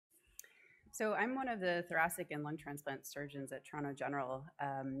So I'm one of the thoracic and lung transplant surgeons at Toronto General,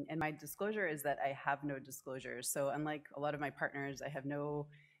 and my disclosure is that I have no disclosures. So unlike a lot of my partners, I have no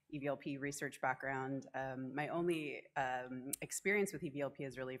EVLP research background. My only experience with EVLP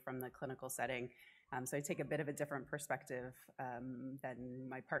is really from the clinical setting. So I take a bit of a different perspective than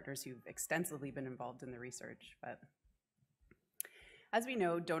my partners who've extensively been involved in the research. But as we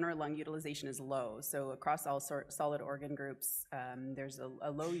know, donor lung utilization is low. So across all solid organ groups, there's a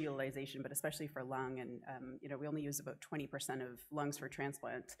low utilization, but especially for lung. And we only use about 20% of lungs for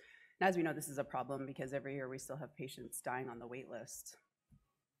transplant. And as we know, this is a problem because every year we still have patients dying on the wait list.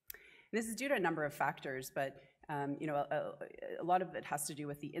 And this is due to a number of factors, but a lot of it has to do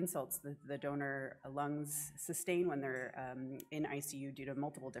with the insults that the donor lungs sustain when they're in ICU due to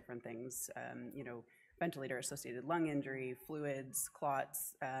multiple different things. Ventilator-associated lung injury, fluids,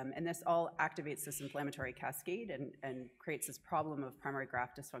 clots, and this all activates this inflammatory cascade and creates this problem of primary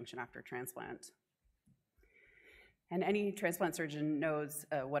graft dysfunction after transplant. And any transplant surgeon knows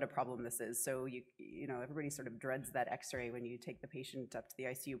what a problem this is. So everybody sort of dreads that X-ray when you take the patient up to the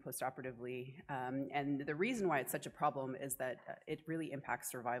ICU postoperatively. And the reason why it's such a problem is that it really impacts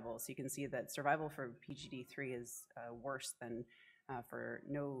survival. So you can see that survival for PGD3 is worse than for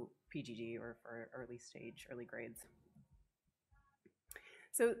no PGD or for early grades.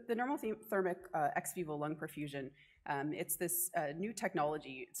 So the normothermic ex vivo lung perfusion, it's this new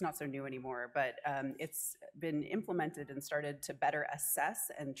technology. It's not so new anymore, but it's been implemented and started to better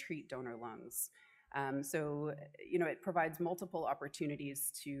assess and treat donor lungs. It provides multiple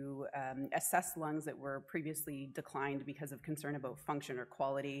opportunities to assess lungs that were previously declined because of concern about function or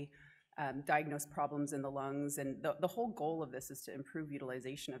quality, diagnose problems in the lungs, and the whole goal of this is to improve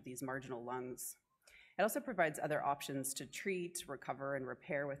utilization of these marginal lungs. It also provides other options to treat, recover, and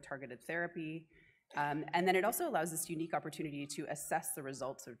repair with targeted therapy. And then it also allows this unique opportunity to assess the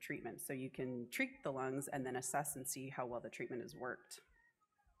results of treatment. So you can treat the lungs and then assess and see how well the treatment has worked.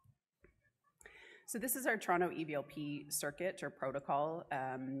 So this is our Toronto EVLP circuit or protocol.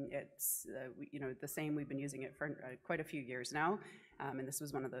 It's the same. We've been using it for quite a few years now. And this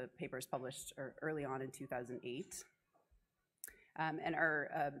was one of the papers published early on in 2008. And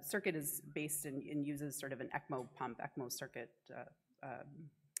our circuit is based and uses sort of an ECMO pump, ECMO circuit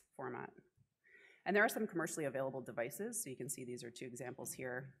format. And there are some commercially available devices. So you can see these are two examples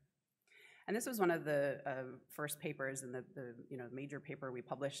here. And this was one of the first papers in the major paper we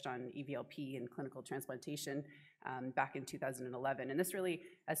published on EVLP and clinical transplantation back in 2011. And this really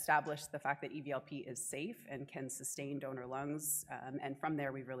established the fact that EVLP is safe and can sustain donor lungs. And from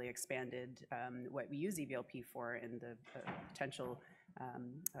there, we've really expanded what we use EVLP for and the potential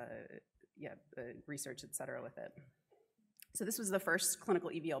research, et cetera, with it. So this was the first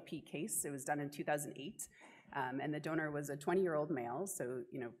clinical EVLP case. It was done in 2008. And the donor was a 20-year-old male, so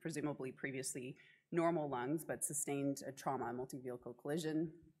presumably previously normal lungs, but sustained a trauma, multi-vehicle collision,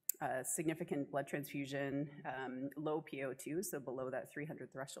 significant blood transfusion, low PO2, so below that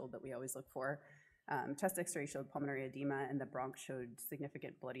 300 threshold that we always look for. Chest X-ray showed pulmonary edema, and the bronch showed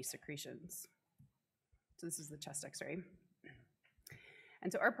significant bloody secretions. So this is the chest X-ray.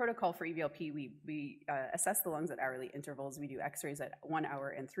 And so our protocol for EVLP, we assess the lungs at hourly intervals. We do X-rays at 1 hour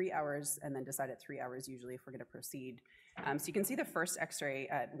and 3 hours, and then decide at 3 hours usually if we're going to proceed. So you can see the first X-ray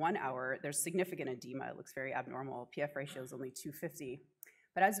at 1 hour, there's significant edema. It looks very abnormal. PF ratio is only 250.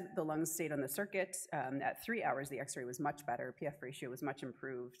 But as the lungs stayed on the circuit, at 3 hours, the X-ray was much better. PF ratio was much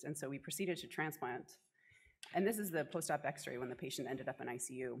improved. And so we proceeded to transplant. And this is the post-op X-ray when the patient ended up in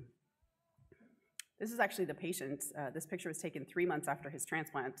ICU. This is actually the patient. This picture was taken 3 months after his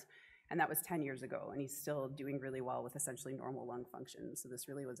transplant, and that was 10 years ago, and he's still doing really well with essentially normal lung function, so this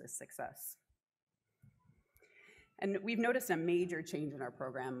really was a success. And we've noticed a major change in our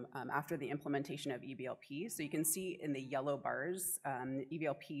program after the implementation of EVLP. So you can see in the yellow bars,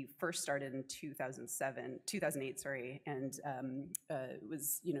 EVLP first started in 2008, and it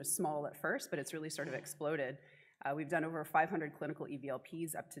was small at first, but it's really sort of exploded. We've done over 500 clinical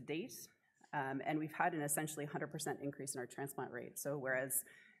EVLPs up to date. And we've had an essentially 100% increase in our transplant rate. So whereas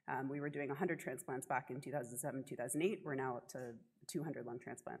we were doing 100 transplants back in 2007, 2008, we're now up to 200 lung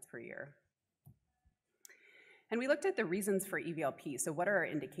transplants per year. And we looked at the reasons for EVLP. So what are our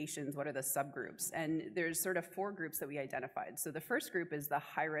indications? What are the subgroups? And there's sort of 4 groups that we identified. So the first group is the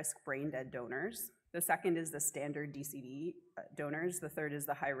high-risk brain-dead donors. The second is the standard DCD donors. The third is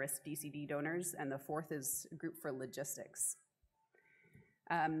the high-risk DCD donors. And the fourth is a group for logistics.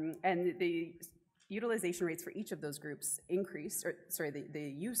 And the utilization rates for each of those groups increased, or sorry, the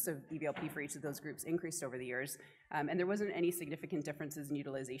use of EVLP for each of those groups increased over the years, and there wasn't any significant differences in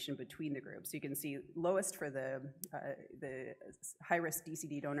utilization between the groups. You can see lowest for the high-risk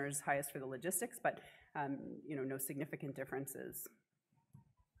DCD donors, highest for the logistics, but no significant differences.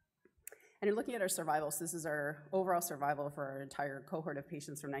 And in looking at our survival, so this is our overall survival for our entire cohort of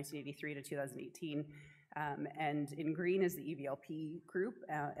patients from 1983 to 2018. And in green is the EVLP group,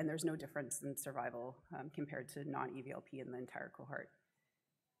 and there's no difference in survival compared to non-EVLP in the entire cohort.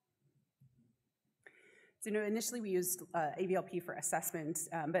 So initially we used EVLP for assessment,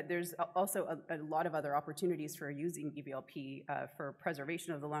 but there's also a lot of other opportunities for using EVLP for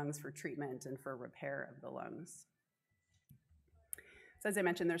preservation of the lungs, for treatment, and for repair of the lungs. So as I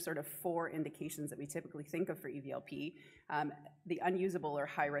mentioned, there's sort of 4 indications that we typically think of for EVLP. The unusable or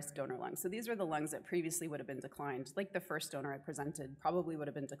high-risk donor lungs. So these are the lungs that previously would have been declined, like the first donor I presented, probably would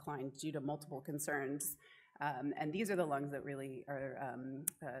have been declined due to multiple concerns. And these are the lungs that really are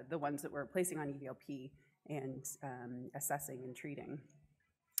the ones that we're placing on EVLP and assessing and treating.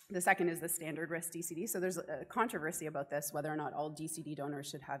 The second is the standard risk DCD. So there's a controversy about this, whether or not all DCD donors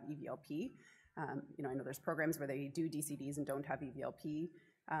should have EVLP. I know there's programs where they do DCDs and don't have EVLP.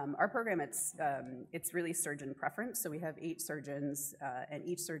 Our program, it's really surgeon preference. So we have 8 surgeons, and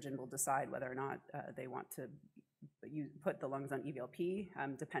each surgeon will decide whether or not they want to put the lungs on EVLP,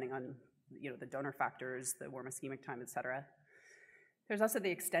 depending on the donor factors, the warm ischemic time, et cetera. There's also the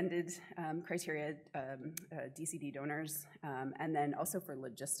extended criteria DCD donors, and then also for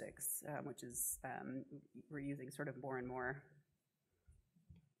logistics, which is we're using sort of more and more.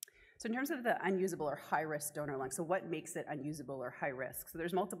 So in terms of the unusable or high-risk donor lung, so what makes it unusable or high risk? So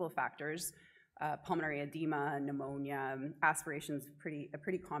there's multiple factors: pulmonary edema, pneumonia, aspiration is a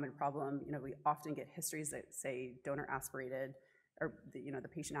pretty common problem. We often get histories that say donor aspirated, or the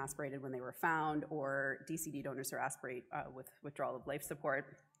patient aspirated when they were found, or DCD donors who aspirate with withdrawal of life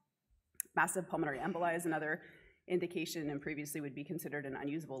support. Massive pulmonary emboli is another indication, and previously would be considered an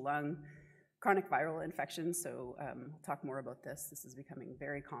unusable lung. Chronic viral infections, so we'll talk more about this. This is becoming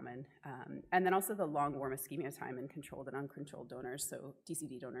very common. And then also the long warm ischemia time in controlled and uncontrolled donors, so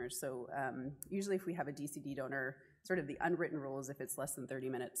DCD donors. So usually if we have a DCD donor, sort of the unwritten rules, if it's less than 30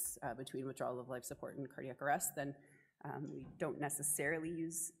 minutes between withdrawal of life support and cardiac arrest, then we don't necessarily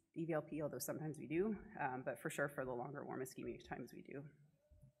use EVLP, although sometimes we do, but for sure for the longer warm ischemic times we do.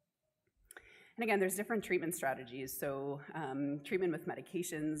 And again, there's different treatment strategies. So treatment with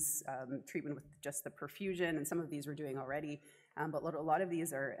medications, treatment with just the perfusion, and some of these we're doing already, but a lot of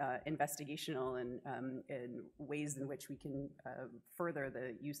these are investigational and ways in which we can further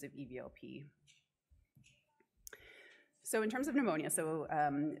the use of EVLP. So in terms of pneumonia, so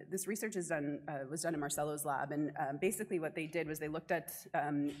this research was done in Marcelo's lab, and basically what they did was they looked at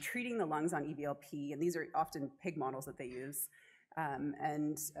treating the lungs on EVLP, and these are often pig models that they use,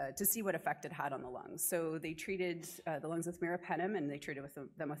 and to see what effect it had on the lungs. So they treated the lungs with meropenem, and they treated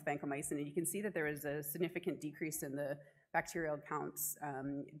them with vancomycin, and you can see that there was a significant decrease in the bacterial counts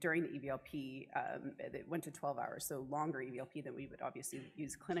during the EVLP. It went to 12 hours, so longer EVLP than we would obviously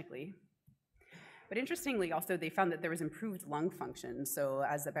use clinically. But interestingly, also, they found that there was improved lung function. So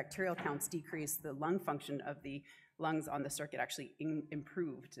as the bacterial counts decreased, the lung function of the lungs on the circuit actually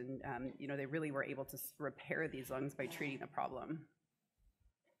improved. And they really were able to repair these lungs by treating the problem.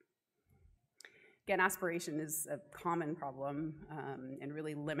 Again, aspiration is a common problem and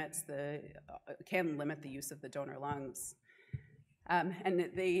really can limit the use of the donor lungs. And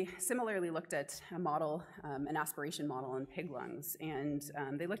they similarly looked at a model, an aspiration model in pig lungs, and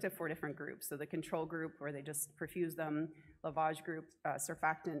they looked at 4 different groups. So the control group, where they just perfused them, lavage group,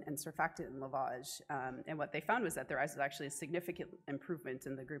 surfactant and lavage. And what they found was that there was actually a significant improvement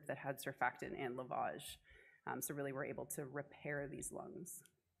in the group that had surfactant and lavage. So really we're able to repair these lungs.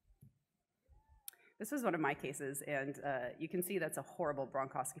 This was one of my cases, and you can see that's a horrible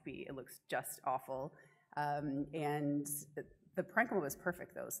bronchoscopy. It looks just awful. And the parenchyma was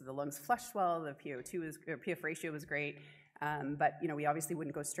perfect, though, so the lungs flushed well, the PF ratio was great, but we obviously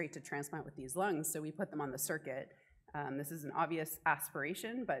wouldn't go straight to transplant with these lungs, so we put them on the circuit. This is an obvious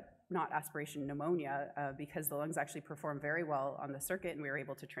aspiration, but not aspiration pneumonia, because the lungs actually perform very well on the circuit, and we were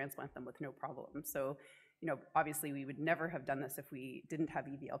able to transplant them with no problem. So, obviously we would never have done this if we didn't have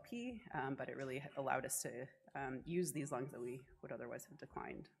EVLP, but it really allowed us to use these lungs that we would otherwise have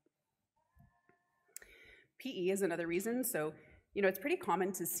declined. PE is another reason. So, it's pretty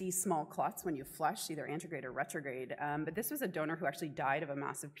common to see small clots when you flush, either antegrade or retrograde, but this was a donor who actually died of a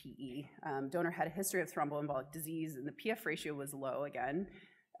massive PE. Donor had a history of thromboembolic disease, and the PF ratio was low again.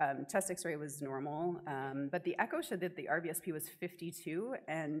 chest x-ray was normal, but the echo showed that the RVSP was 52,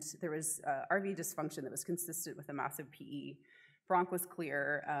 and there was RV dysfunction that was consistent with a massive PE. Bronch was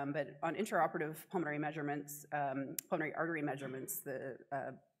clear, but on intraoperative pulmonary measurements, pulmonary artery measurements, the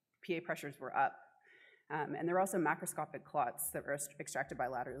PA pressures were up. And there were also macroscopic clots that were extracted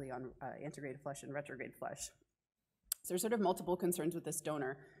bilaterally on antegrade flush and retrograde flush. So there's sort of multiple concerns with this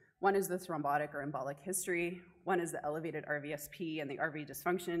donor. One is the thrombotic or embolic history. One is the elevated RVSP and the RV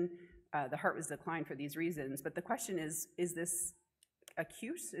dysfunction. The heart was declined for these reasons. But the question is this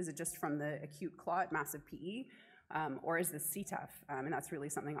acute? Is it just from the acute clot, massive PE? Or is this CTEPH? And that's really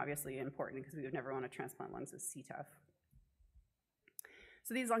something obviously important because we would never want to transplant lungs with CTEPH.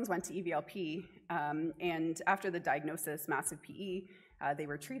 So these lungs went to EVLP, and after the diagnosis, massive PE, they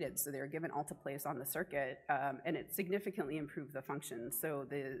were treated. So they were given alteplase on the circuit, and it significantly improved the function. So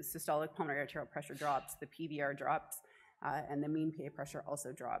the systolic pulmonary arterial pressure dropped, the PVR dropped, and the mean PA pressure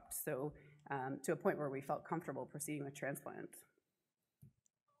also dropped. So to a point where we felt comfortable proceeding with transplant.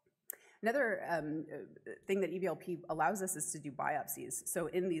 Another thing that EVLP allows us is to do biopsies. So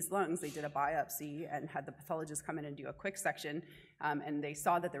in these lungs, they did a biopsy and had the pathologist come in and do a quick section, and they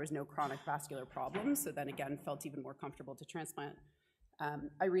saw that there was no chronic vascular problems, so then again, felt even more comfortable to transplant.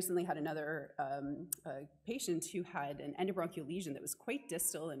 I recently had another patient who had an endobronchial lesion that was quite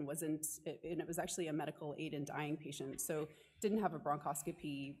distal and it was actually a medical aid in dying patient, so didn't have a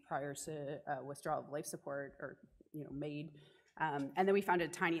bronchoscopy prior to withdrawal of life support or made. And then we found a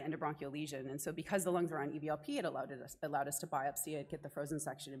tiny endobronchial lesion, and so because the lungs were on EVLP, it allowed us to biopsy it, get the frozen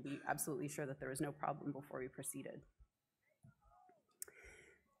section, and be absolutely sure that there was no problem before we proceeded.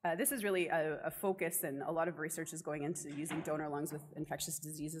 This is really a focus, and a lot of research is going into using donor lungs with infectious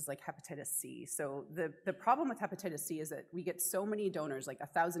diseases like hepatitis C. So the problem with hepatitis C is that we get so many donors, like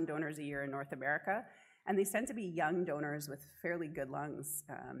 1,000 donors a year in North America, and they tend to be young donors with fairly good lungs.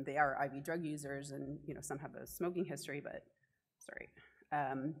 They are IV drug users, and some have a smoking history, but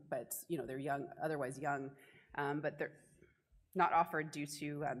they're young, otherwise young, but they're not offered due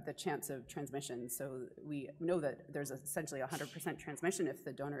to the chance of transmission. So we know that there's essentially 100% transmission if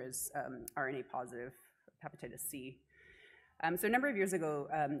the donor is RNA positive hepatitis C. So a number of years ago,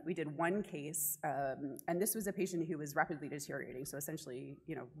 we did one case, and this was a patient who was rapidly deteriorating, so essentially,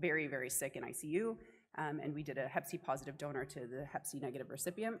 very, very sick in ICU, and we did a hep C positive donor to the hep C negative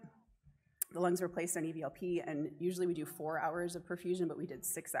recipient. The lungs were placed on EVLP, and usually we do 4 hours of perfusion, but we did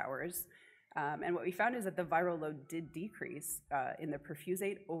 6 hours. And what we found is that the viral load did decrease in the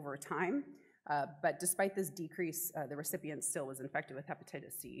perfusate over time, but despite this decrease, the recipient still was infected with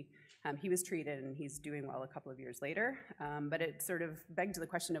hepatitis C. He was treated, and he's doing well a couple of years later, but it sort of begged the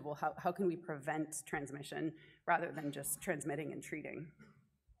question of, well, how can we prevent transmission rather than just transmitting and treating?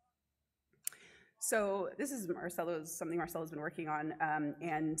 So this is something Marcelo's been working on,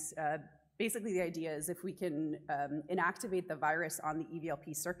 basically, the idea is if we can inactivate the virus on the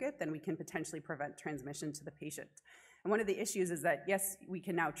EVLP circuit, then we can potentially prevent transmission to the patient. And one of the issues is that, yes, we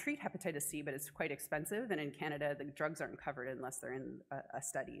can now treat hepatitis C, but it's quite expensive, and in Canada, the drugs aren't covered unless they're in a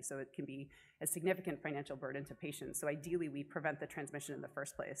study, so it can be a significant financial burden to patients. So ideally, we prevent the transmission in the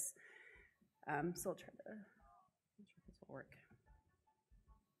first place. So I'll try to, I'm sure this will work.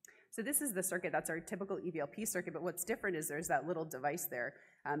 So this is the circuit. That's our typical EVLP circuit, but what's different is there's that little device there.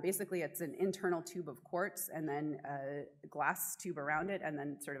 Basically, it's an internal tube of quartz and then a glass tube around it, and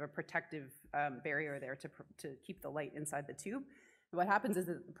then sort of a protective barrier there to keep the light inside the tube. What happens is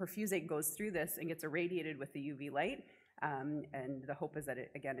that the perfusate goes through this and gets irradiated with the UV light, and the hope is that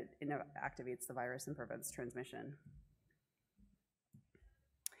it activates the virus and prevents transmission.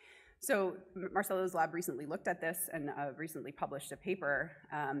 So Marcelo's lab recently looked at this and recently published a paper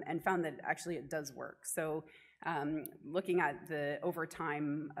and found that actually it does work. So looking at the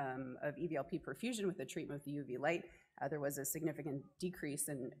overtime of EVLP perfusion with the treatment with the UV light, there was a significant decrease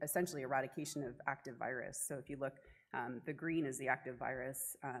in essentially eradication of active virus. So if you look, the green is the active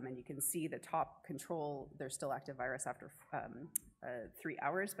virus, and you can see the top control, there's still active virus after 3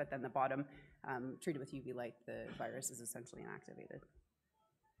 hours, but then the bottom, treated with UV light, the virus is essentially inactivated.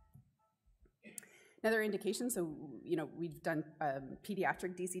 Another indication, so we've done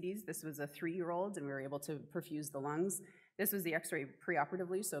pediatric DCDs. This was a 3-year-old, and we were able to perfuse the lungs. This was the X-ray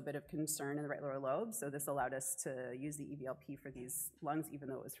preoperatively, so a bit of concern in the right lower lobe. So this allowed us to use the EVLP for these lungs, even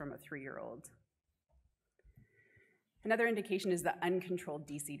though it was from a 3-year-old. Another indication is the uncontrolled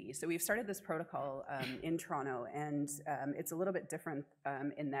DCD. So we've started this protocol in Toronto, and it's a little bit different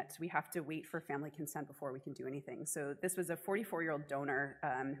in that we have to wait for family consent before we can do anything. So this was a 44-year-old donor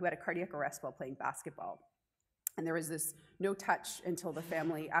who had a cardiac arrest while playing basketball. And there was this no touch until the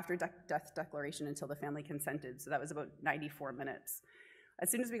family, after death declaration, until the family consented. So that was about 94 minutes. As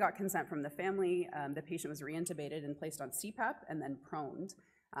soon as we got consent from the family, the patient was reintubated and placed on CPAP and then proned.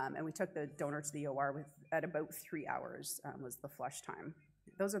 And we took the donor to the OR at about 3 hours was the flush time.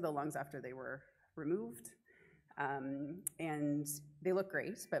 Those are the lungs after they were removed. And they look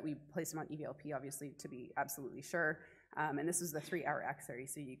great, but we placed them on EVLP, obviously, to be absolutely sure. And this is the 3-hour X-ray,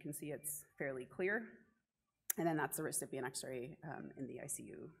 so you can see it's fairly clear. And then that's the recipient X-ray in the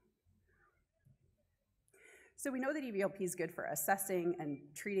ICU. So we know that EVLP is good for assessing and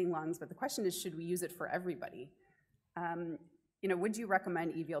treating lungs, but the question is, should we use it for everybody? Would you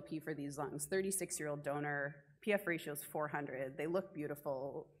recommend EVLP for these lungs? 36-year-old donor, PF ratio is 400. They look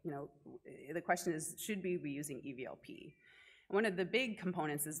beautiful. The question is, should we be using EVLP? One of the big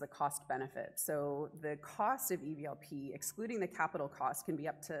components is the cost benefit. So the cost of EVLP, excluding the capital cost, can be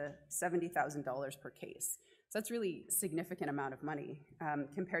up to $70,000 per case. So that's really a significant amount of money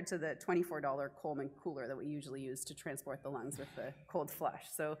compared to the $24 Coleman cooler that we usually use to transport the lungs with the cold flush.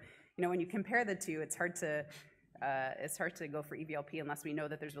 So, when you compare the two, it's hard to go for EVLP unless we know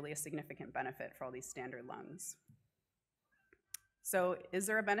that there's really a significant benefit for all these standard lungs. So is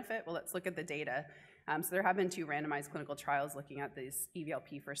there a benefit? Well, let's look at the data. So there have been 2 randomized clinical trials looking at this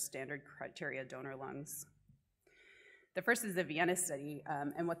EVLP for standard criteria donor lungs. The first is the Vienna study,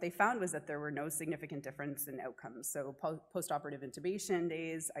 and what they found was that there were no significant difference in outcomes. So post-operative intubation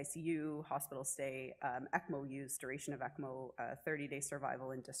days, ICU, hospital stay, ECMO use, duration of ECMO, 30-day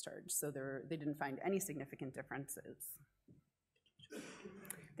survival and discharge. So they didn't find any significant differences.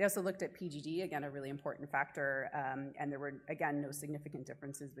 They also looked at PGD, again, a really important factor, and there were, again, no significant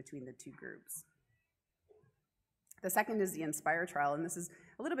differences between the 2 groups. The second is the INSPIRE trial, and this is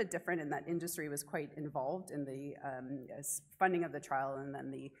a little bit different in that industry was quite involved in the funding of the trial and then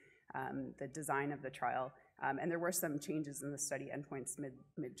the design of the trial, and there were some changes in the study endpoints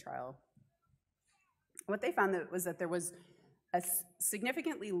mid-trial. What they found was that there was a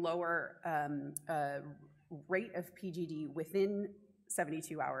significantly lower rate of PGD within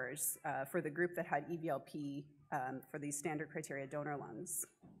 72 hours for the group that had EVLP for these standard criteria donor lungs.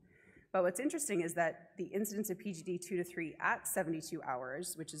 But what's interesting is that the incidence of PGD 2 to 3 at 72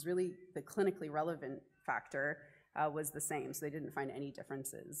 hours, which is really the clinically relevant factor, was the same, so they didn't find any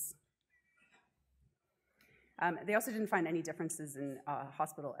differences. They also didn't find any differences in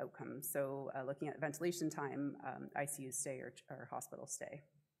hospital outcomes, so looking at ventilation time, ICU stay, or hospital stay.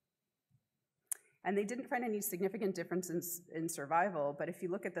 And they didn't find any significant differences in survival, but if you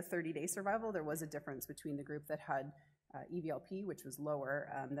look at the 30-day survival, there was a difference between the group that had EVLP, which was lower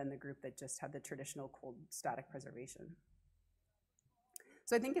than the group that just had the traditional cold static preservation.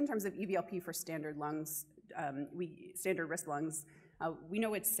 So I think in terms of EVLP for standard lungs, standard risk lungs, we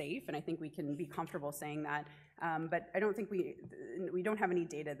know it's safe, and I think we can be comfortable saying that, but I don't think we don't have any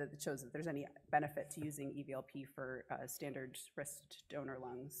data that shows that there's any benefit to using EVLP for standard risk donor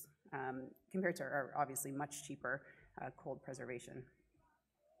lungs compared to our obviously much cheaper cold preservation.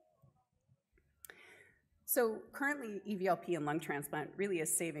 So currently, EVLP in lung transplant really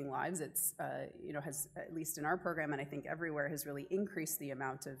is saving lives. It's, has, at least in our program, and I think everywhere, has really increased the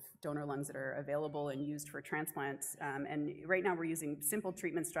amount of donor lungs that are available and used for transplants. And right now we're using simple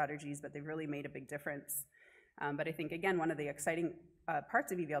treatment strategies, but they've really made a big difference. But I think, again, one of the exciting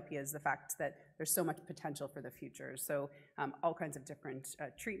parts of EVLP is the fact that there's so much potential for the future. So all kinds of different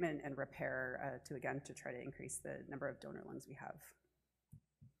treatment and repair to try to increase the number of donor lungs we have.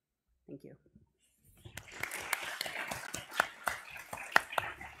 Thank you.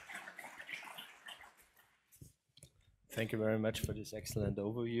 Thank you very much for this excellent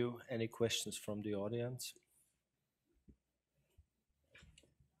overview. Any questions from the audience?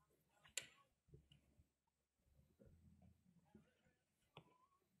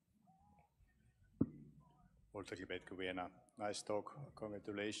 Walter Klebetko, Vienna. Nice talk.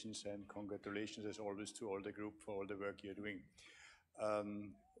 Congratulations, and congratulations as always to all the group for all the work you're doing.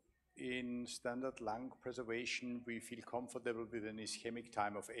 In standard lung preservation, we feel comfortable with an ischemic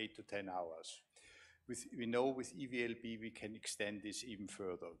time of 8 to 10 hours. We know with EVLP we can extend this even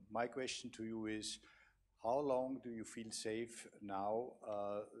further. My question to you is, how long do you feel safe now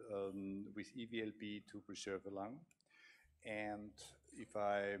with EVLP to preserve a lung? And if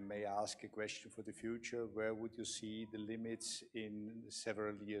I may ask a question for the future, where would you see the limits in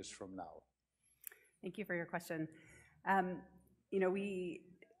several years from now? Thank you for your question.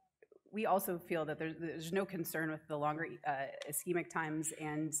 We also feel that there's no concern with the longer ischemic times,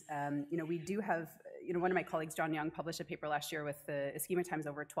 and we do have, one of my colleagues, John Young, published a paper last year with the ischemic times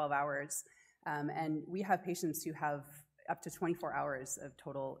over 12 hours, and we have patients who have up to 24 hours of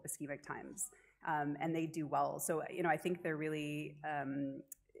total ischemic times, and they do well. So, I think they're really,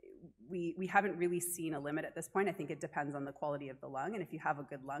 we haven't really seen a limit at this point. I think it depends on the quality of the lung, and if you have a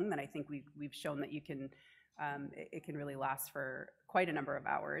good lung, then I think we've shown that you can, it can really last for quite a number of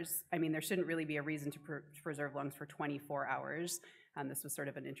hours. I mean, there shouldn't really be a reason to preserve lungs for 24 hours. This was sort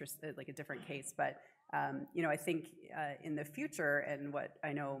of like a different case, but you know, I think in the future, and what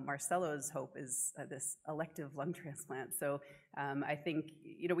I know Marcelo's hope is this elective lung transplant. So I think,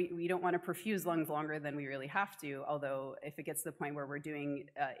 you know, we don't want to perfuse lungs longer than we really have to, although if it gets to the point where we're doing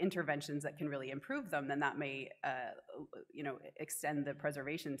interventions that can really improve them, then that may, you know, extend the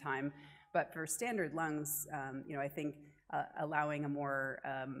preservation time. But for standard lungs, you know, I think allowing a more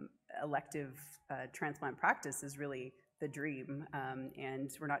elective transplant practice is really the dream,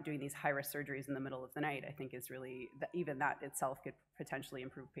 and we're not doing these high-risk surgeries in the middle of the night. I think is really, even that itself could potentially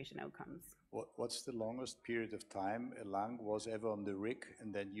improve patient outcomes. What's the longest period of time a lung was ever on the rig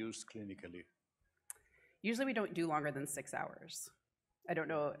and then used clinically? Usually we don't do longer than 6 hours. I don't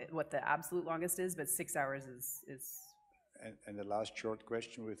know what the absolute longest is, but 6 hours is. And the last short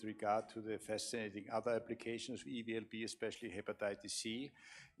question with regard to the fascinating other applications of EVLP, especially hepatitis C,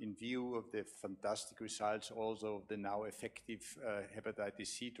 in view of the fantastic results also of the now effective hepatitis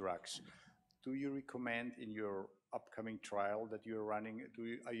C drugs. Do you recommend in your upcoming trial that you're running,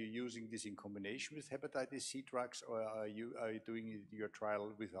 are you using this in combination with hepatitis C drugs, or are you doing your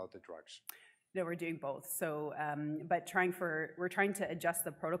trial without the drugs? No, we're doing both. So, but we're trying to adjust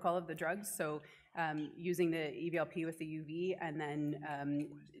the protocol of the drugs. So, using the EVLP with the UV, and then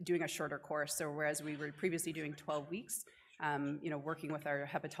doing a shorter course. So, whereas we were previously doing 12 weeks, you know, working with our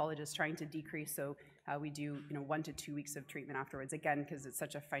hepatologists, trying to decrease. So, we do, you know, 1 to 2 weeks of treatment afterwards. Again, because it's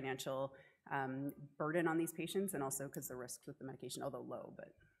such a financial burden on these patients, and also because the risks with the medication, although low, but.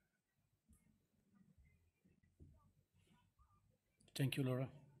 Thank you, Laura.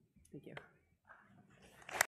 Thank you.